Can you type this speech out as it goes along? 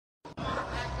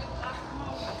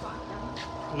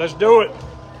Let's do it.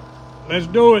 Let's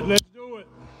do it. Let's do it.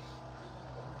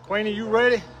 Queenie, you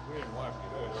ready?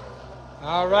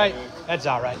 All right. That's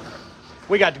all right.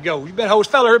 We got to go. You've been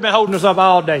fella here been holding us up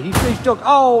all day. He's took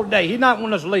all day. He's not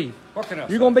wanting us to leave.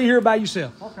 You're gonna be here by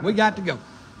yourself. We got to go.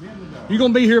 You're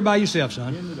gonna be here by yourself,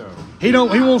 son. He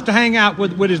wants to hang out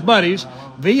with his buddies.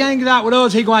 If he hangs out with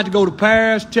us, he gonna have to go to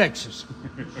Paris, Texas.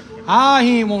 He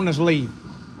ain't wanting us to leave.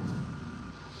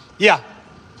 Yeah.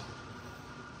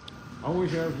 I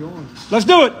wish I was going. Let's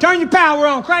do it. Turn your power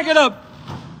on. Crank it up.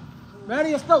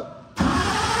 Ready? Let's go.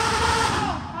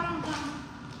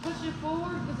 Push it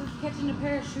forward because it's catching the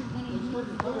parachute when he's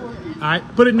moving forward. All right,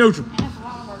 put it in neutral. And that's a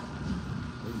lot of work.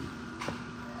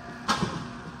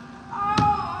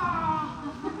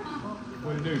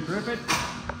 What do you do? Trip it?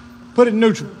 Put it in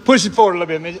neutral. Push it forward a little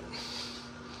bit, midget.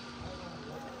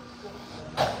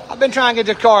 I've been trying to get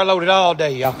this car loaded all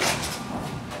day, y'all.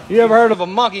 You ever heard of a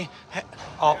monkey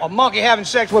having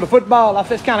sex with a football?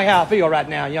 That's kind of how I feel right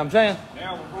now, you know what I'm saying?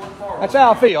 Now we're going forward. That's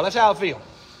how I feel. That's how I feel.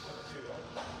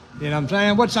 You know what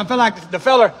I'm saying? I feel like the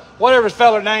feller, whatever his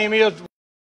feller name is,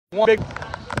 one big...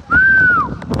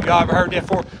 Y'all ever heard that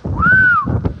before?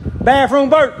 Bathroom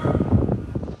Bert.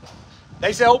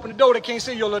 They say open the door, they can't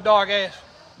see your little dark ass.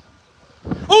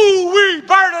 Ooh-wee,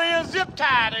 Berta in zip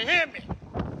tie, they hit me.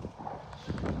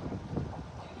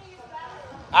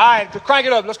 All right, crank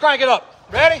it up. Let's crank it up.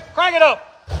 Ready? Crank it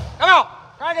up. Come on.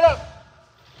 Crank it up.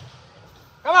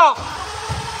 Come on.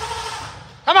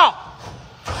 Come on.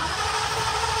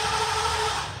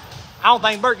 I don't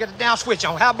think Bert got the down switch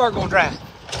on. How Bert gonna drive?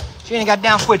 She ain't got the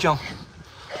down switch on.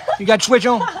 You got the switch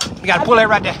on? You gotta pull that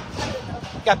right there.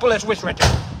 You gotta pull that switch right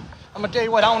there. I'm gonna tell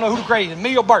you what, I don't know who the crazy is,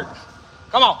 me or Bert.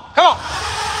 Come on. Come on.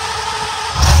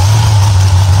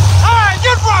 All right,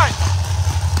 get right.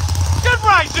 Get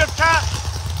right, zip tie.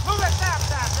 Move that side.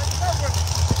 Let's go with it.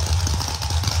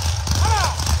 Come on.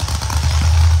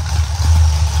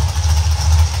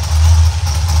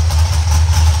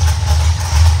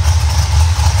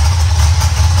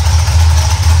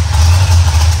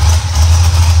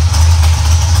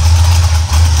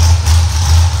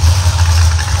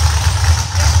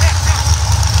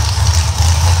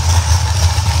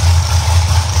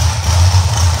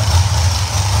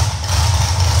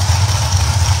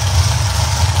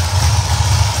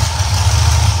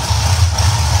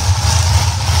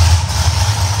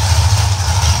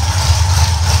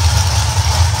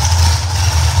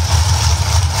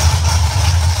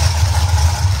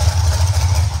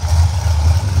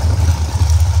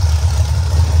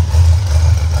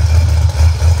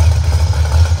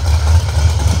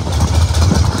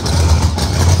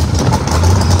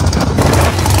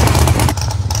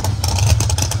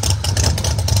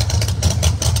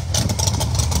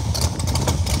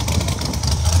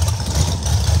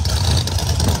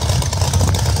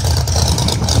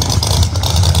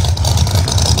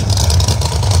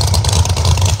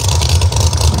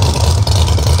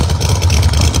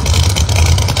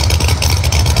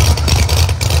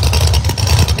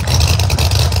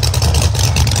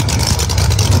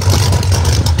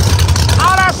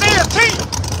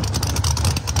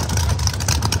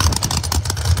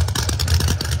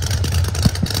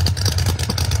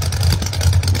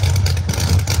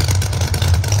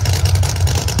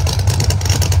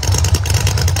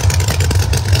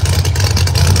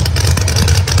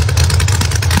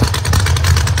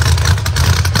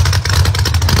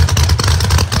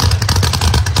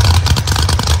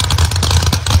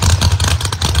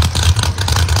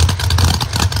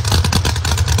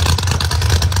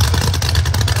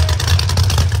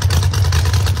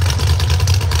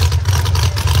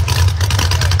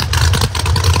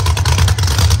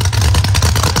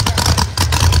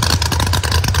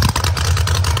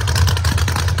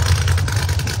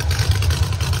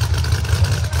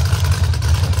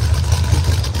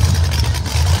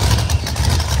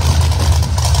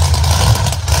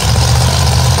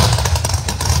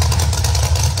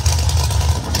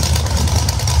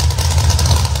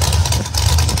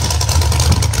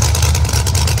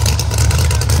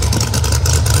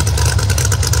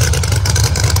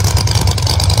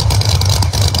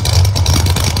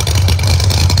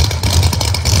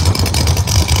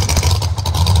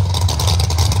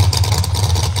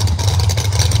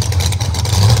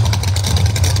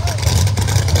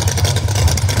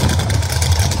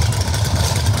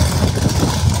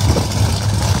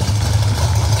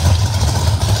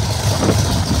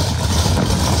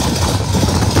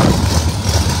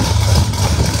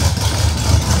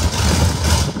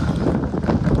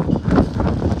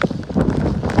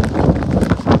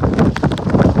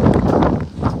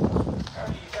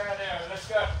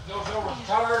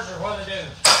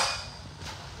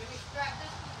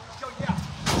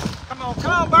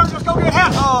 Come on, Bert. Let's go get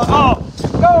hat.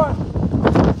 Going.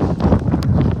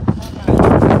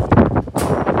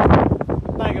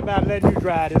 Think about letting you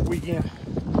drive this weekend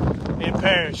in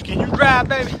Paris. Can you drive,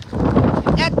 baby?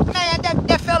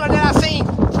 That fella that I seen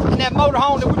in that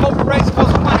motorhome that we both were racing for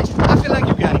some money, I feel like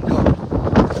you got him covered.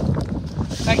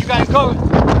 Think you got him covered?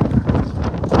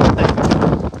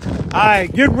 All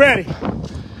right, get ready.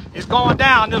 It's going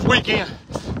down this weekend.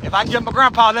 If I can get my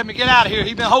grandpa to let me get out of here,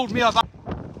 he's been holding me up. All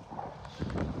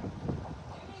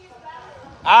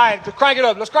right, let's crank it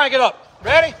up. Let's crank it up.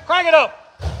 Ready? Crank it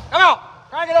up. Come on.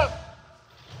 Crank it up.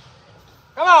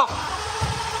 Come on.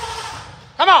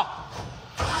 Come on.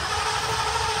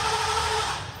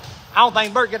 I don't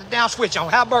think Bert got the down switch on.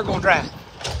 How Bert gonna drive?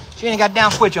 She ain't got the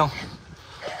down switch on.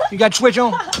 You got the switch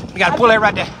on? You gotta pull that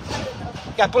right there.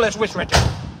 You gotta pull that switch right there.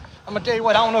 I'm gonna tell you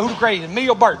what, I don't know who's crazy, me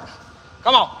or Bert.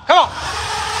 Come on, come on.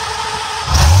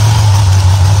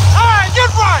 All right, get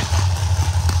right.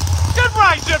 Get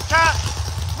right, Ziptie.